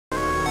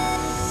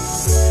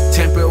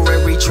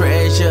Temporary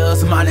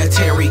treasures,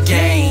 monetary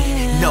gain.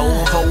 No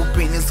hope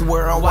in this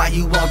world, why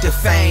you want the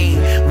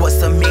fame?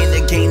 What's a man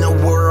to gain the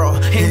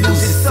world and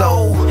lose his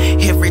soul?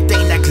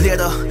 Everything that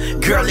glitter,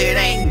 girl, it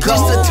ain't gold.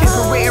 Just a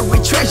temporary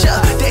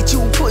treasure that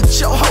you put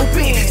your hope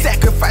in.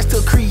 Sacrifice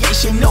to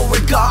creation, no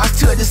regards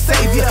to the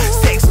savior.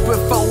 Sex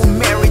before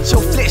marriage,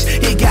 your flesh,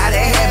 you gotta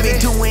have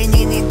it. Doing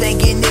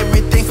anything and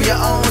everything for your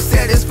own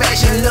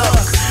satisfaction. Look,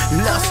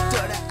 lust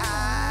of the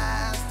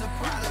eyes, the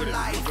pride of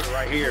life. Put it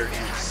right here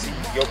and see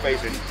your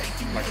face in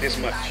like this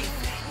much.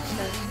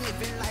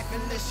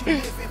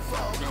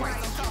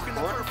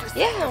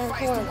 Yeah, I'm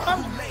cool.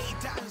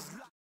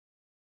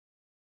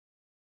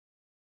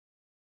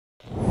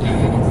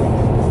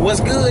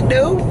 What's good,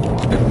 dude?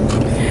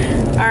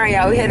 Alright,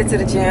 y'all, we headed to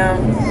the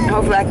gym.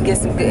 Hopefully I can get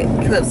some good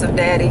clips of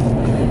Daddy.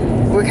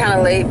 We're kind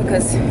of late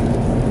because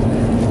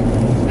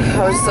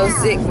I was so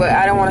sick, but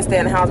I don't want to stay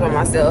in the house by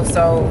myself,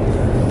 so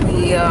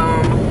we,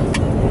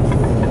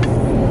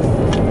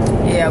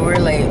 yeah, we're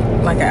late,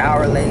 like an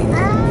hour late.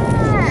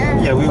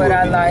 Yeah, we. But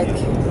I'd like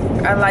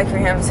for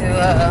him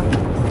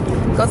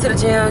to go to the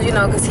gym, you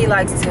know, because he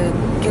likes to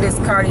get his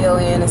cardio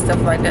in and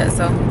stuff like that.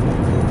 So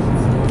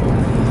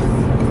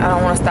I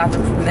don't want to stop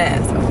him from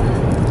that. So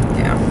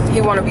yeah,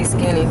 he want to be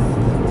skinny,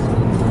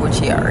 which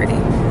he already.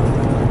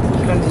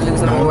 He's going to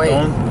lose no weight.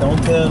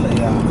 Don't tell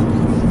y'all.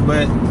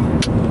 But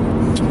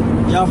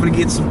y'all gonna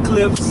get some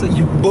clips of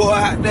your boy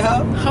out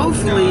there.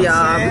 Hopefully, you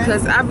know y'all,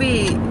 because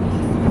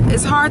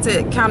it's hard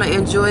to kind of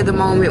enjoy the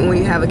moment when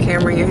you have a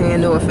camera in your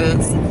hand. No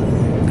offense.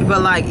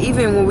 But like,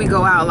 even when we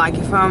go out, like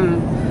if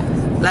I'm,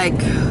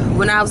 like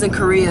when I was in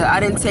Korea, I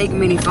didn't take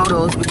many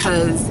photos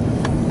because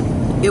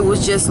it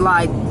was just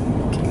like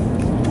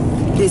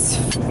this,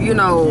 you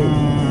know,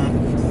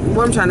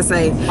 what I'm trying to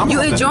say.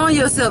 You enjoying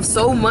yourself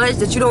so much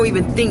that you don't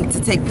even think to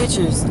take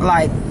pictures.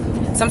 Like,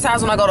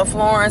 sometimes when I go to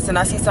Florence and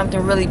I see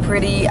something really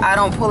pretty, I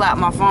don't pull out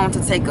my phone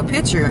to take a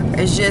picture.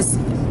 It's just,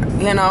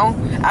 you know,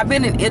 I've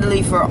been in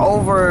Italy for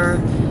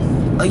over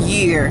a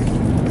year.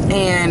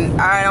 And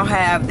I don't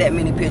have that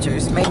many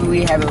pictures. Maybe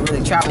we haven't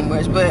really traveled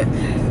much, but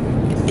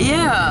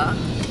yeah.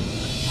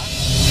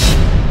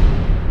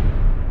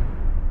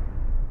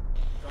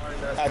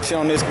 Out here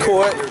on this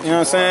court, you know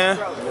what I'm saying?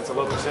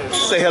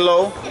 Say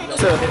hello.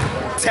 To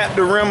tap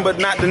the rim, but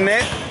not the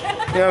net.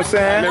 You know what I'm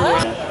saying?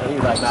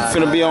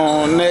 Finna be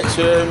on next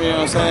year, you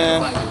know what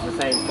I'm saying?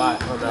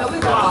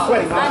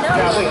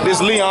 This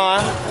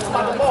Leon.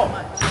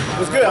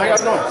 What's good? How y'all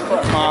doing?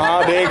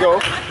 There you go.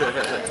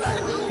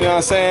 You know what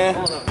I'm saying?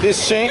 This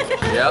Shink.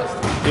 Yep.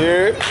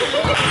 Here.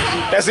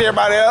 That's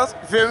everybody else.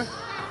 You feel me?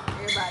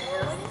 Everybody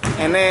else.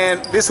 And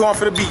then this one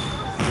for the beat.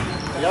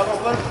 Y'all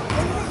gonna play?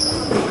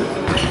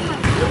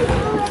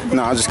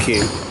 No, I'm just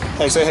kidding.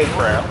 Hey, say hey,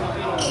 crowd.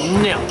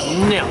 No.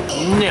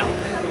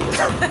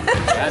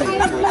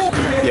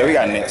 Yeah, we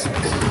got next.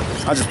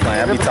 I'm just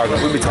playing. We be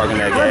talking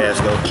that gas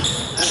though.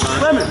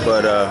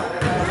 But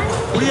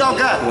what y'all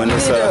got? When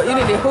it's You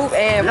need to hoop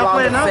and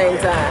vlog at the same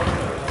time.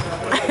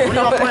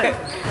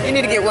 You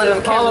need to get one of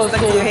them cameras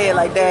stuck in your head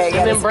like that.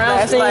 And then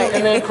Brown's team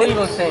and then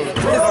Cleveland's team.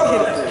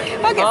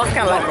 I guess it's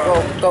kind of like a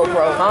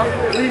GoPro, huh?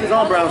 Cleveland's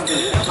on Brown's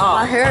team.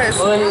 My hair is.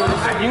 Well, you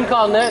can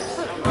call next.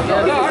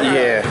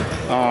 yeah.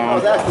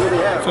 I'm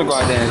gonna go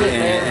out there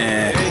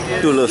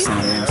and do a little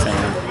something. You know what I'm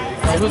saying?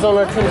 Hey, who's on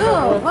our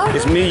team?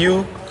 It's me,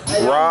 you,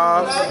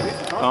 Rob,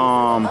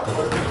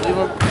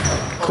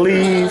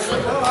 Cleve,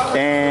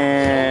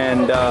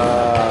 and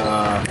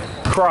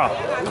Crop,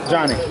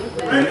 Johnny.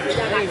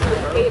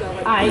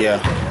 Yeah.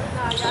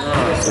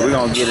 So we're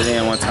gonna get it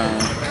in one time.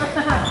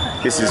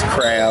 This is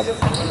Crab,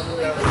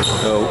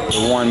 the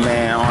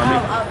one-man army.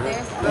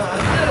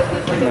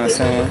 You know what I'm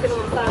saying?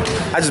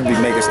 I just be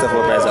making stuff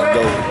up as I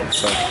go.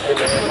 So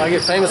When I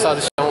get famous out of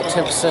this shit, I want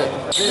 10%.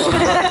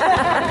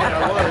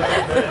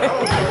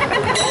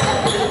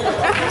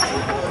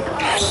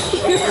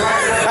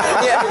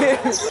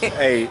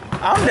 hey,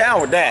 I'm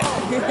down with that.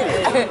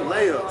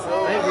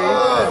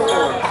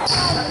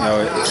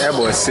 No, that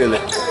boy's silly.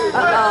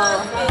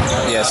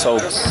 Yeah, so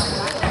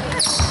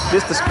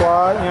this the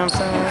squad, you know what I'm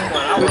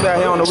saying? We out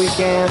here on the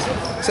weekends.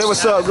 Say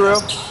what's up,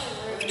 girl.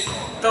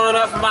 Throwing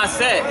up for my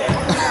set.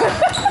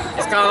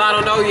 It's cause I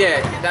don't know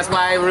yet. That's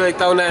why I ain't really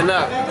throw nothing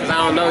up, cause I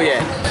don't know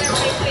yet.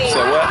 So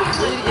what?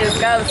 We need to get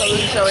scholars so we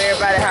can show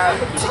everybody how to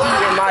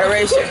eat in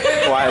moderation.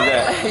 Why is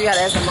that? You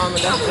gotta ask your mama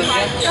though.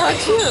 Her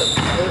chip.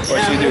 What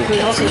she do?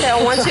 She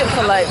had one chip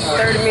for like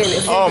 30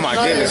 minutes. Oh my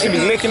goodness, she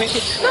be licking it?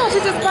 No, she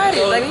just bite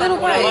it, like little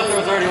bites.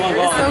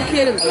 It's so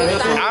cute.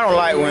 I don't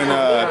like when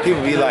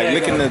people be like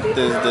licking the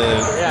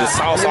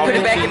sauce off. Put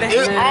it back in the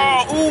Ooh.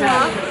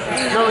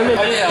 She's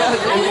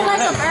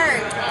like a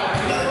bird.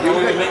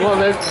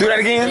 Do that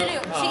again?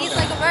 She eats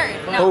like a bird.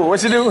 No. Oh,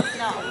 what you do?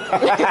 No.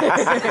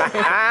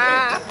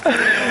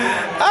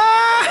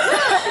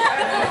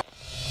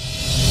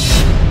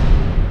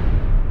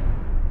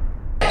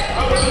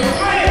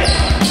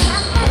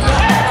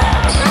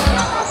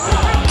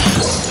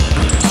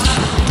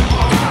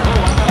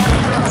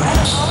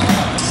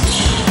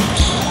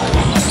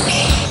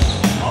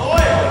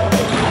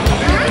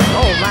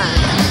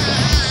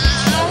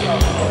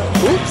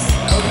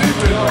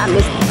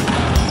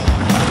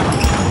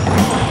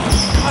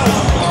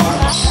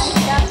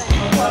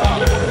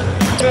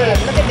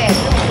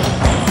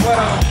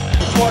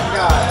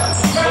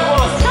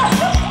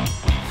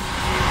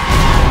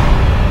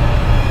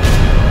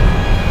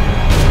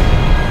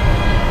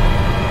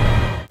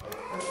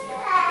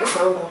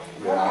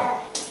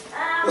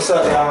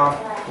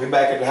 we're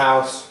back at the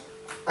house.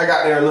 I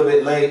got there a little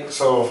bit late,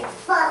 so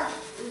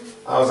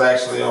I was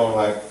actually on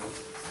like,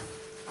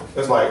 it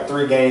was like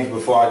 3 games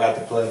before I got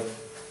to play.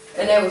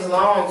 And it was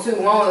long too.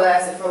 One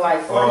lasted for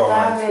like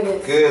 45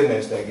 minutes.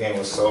 Goodness, that game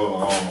was so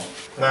long.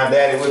 Now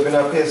Daddy whipping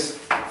up his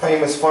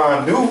famous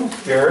fondue,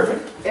 you heard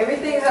me?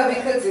 Everything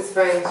hubby cooks is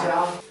famous,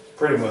 y'all.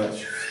 Pretty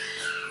much.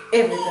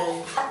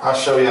 Everything. I'll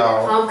show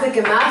y'all. I'm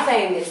cooking my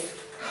famous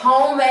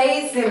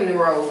homemade cinnamon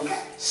rolls.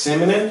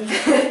 Cinnamon?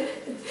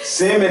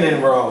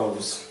 Cinnamon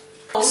rolls.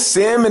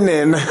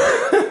 Cinnamon.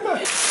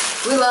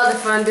 We love the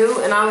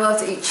fondue, and I love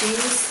to eat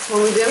cheese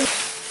when we do.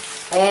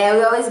 And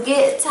we always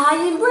get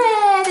Italian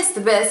bread. It's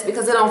the best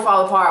because it don't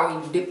fall apart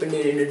when you dipping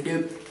it in the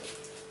dip.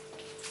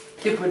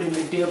 Dip it in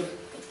the dip.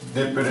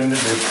 Dip it in the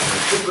dip.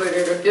 Dip it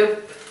in the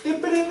dip.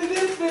 Dip it in the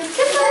dip. Dip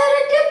it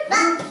in the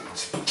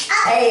dip.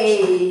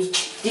 Hey,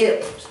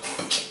 dip.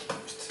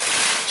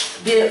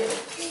 Dip.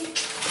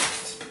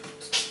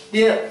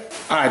 Dip.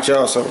 Alright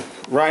y'all, so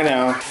right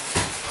now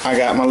I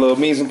got my little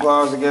mise en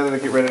place together to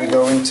get ready to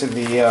go into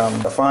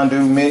the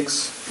fondue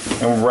mix.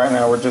 And right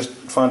now we're just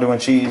fondueing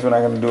cheese. We're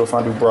not going to do a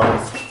fondue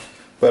broth.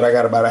 But I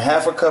got about a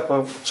half a cup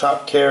of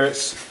chopped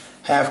carrots,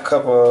 half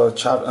cup of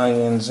chopped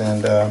onions,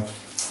 and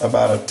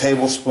about a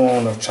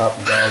tablespoon of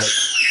chopped garlic.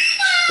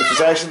 Which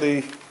is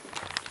actually,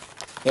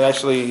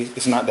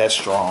 it's not that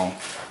strong.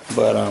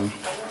 But I'm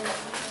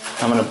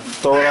going to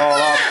throw it all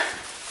up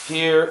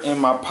here in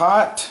my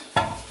pot.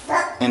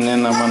 And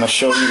then I'm going to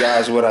show you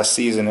guys what I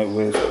season it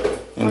with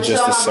in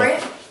just a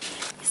second.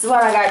 This is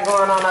what I got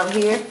going on over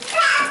here.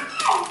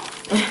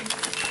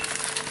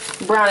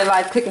 Brownie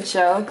Life Cooking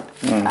Show.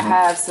 I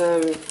have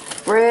some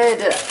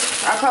bread.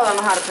 I probably don't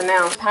know how to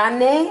pronounce.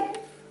 Pane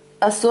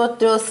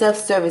assorto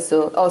self-service.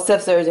 Oh,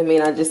 self-service I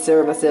mean I just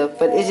serve myself.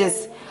 But it's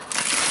just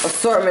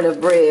assortment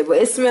of bread. But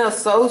it smells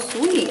so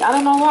sweet. I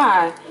don't know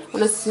why.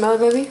 Want to smell it,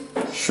 baby?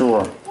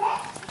 Sure.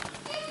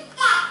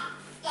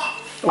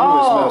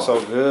 Oh, it smells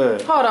so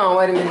good. Hold on,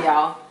 wait a minute,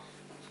 y'all.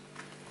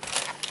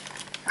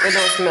 It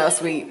don't smell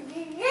sweet.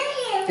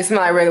 It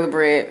smells like regular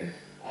bread.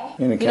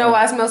 You know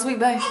why it smells sweet,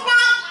 babe?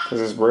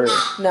 Because it's bread.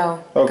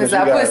 No, because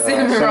I put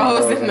cinnamon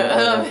rolls in the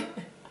oven.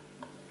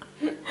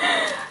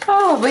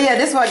 Oh, but yeah,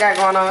 this is what I got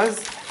going on.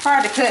 It's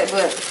hard to cut,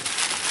 but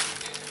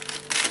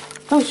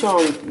don't show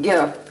them.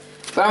 Yeah,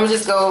 but I'm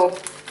just go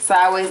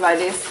sideways like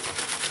this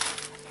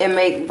and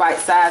make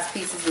bite-sized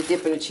pieces to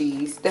dip in the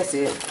cheese. That's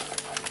it.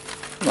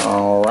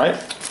 All right.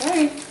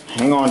 Hey.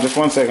 Hang on, just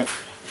 1 second.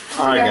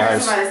 All right,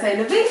 guys. Somebody say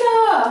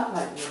Navina.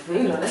 Like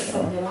Navina, that's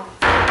something.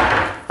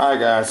 All right,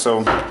 guys.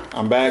 So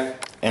I'm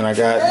back, and I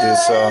got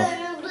this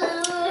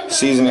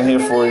seasoning here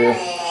for you.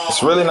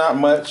 It's really not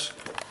much.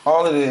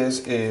 All it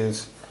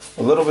is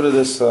a little bit of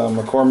this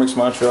McCormick's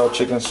Montreal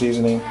chicken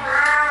seasoning,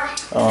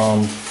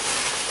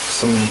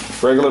 some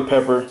regular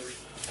pepper.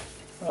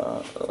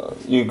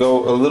 You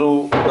go a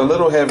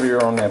little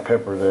heavier on that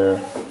pepper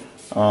there,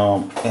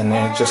 and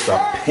then just a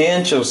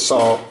pinch of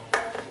salt,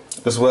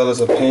 as well as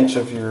a pinch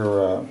of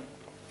your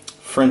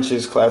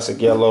French's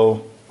Classic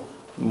Yellow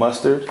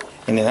mustard.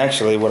 And then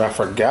actually, what I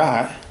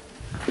forgot,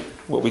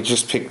 what we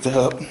just picked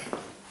up.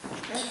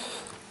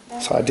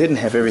 So I didn't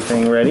have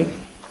everything ready.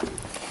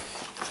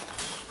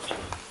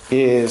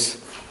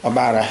 Is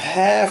about a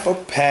half a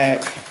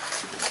pack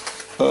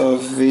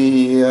of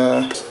the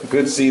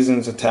Good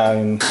Seasons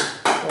Italian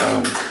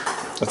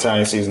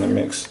seasoning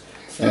mix,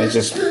 and it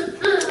just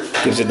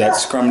gives it that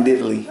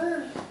scrumdiddly.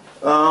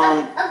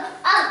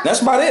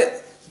 That's about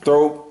it.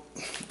 Throw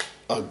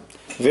a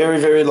very,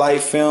 very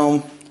light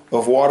film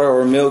of water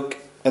or milk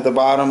at the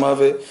bottom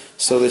of it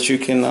so that you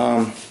can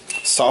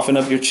soften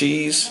up your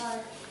cheese.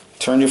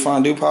 Turn your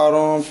fondue pot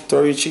on,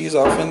 throw your cheese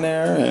off in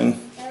there, and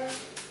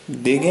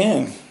dig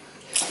in.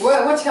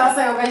 What y'all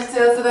say on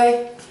VeggieTales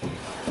today?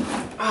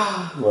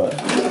 What?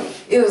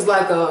 It was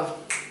like a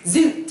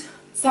zoot,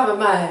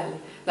 Samamile.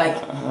 Like,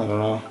 I don't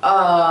know.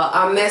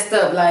 I messed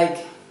up, like,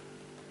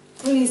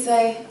 what did he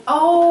say?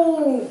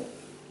 Oh,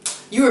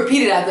 you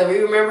repeated after me,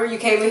 remember? You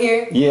came in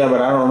here? Yeah,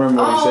 but I don't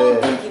remember what he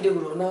said. Pinky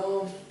Doodle,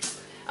 no.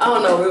 I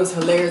don't know, it was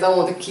hilarious. I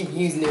wanted to keep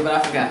using it, but I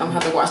forgot. I'm gonna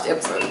have to watch the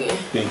episode again.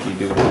 Pinky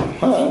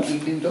Doodle. Pinky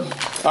Doodle.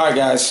 All right,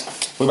 guys,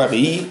 we're about to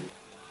eat.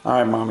 All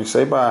right, Mommy,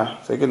 say bye.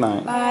 Say good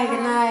night. Bye,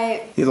 good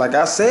night. He's like,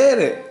 I said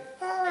it.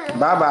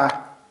 Bye-bye.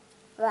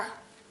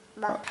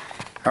 Bye.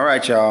 All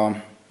right, y'all.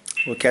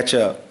 We'll catch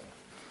up.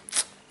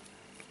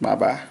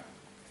 Bye-bye.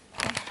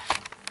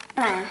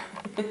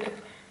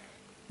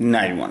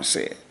 Now you want to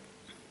say it.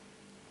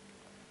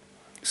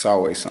 It's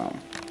always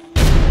something.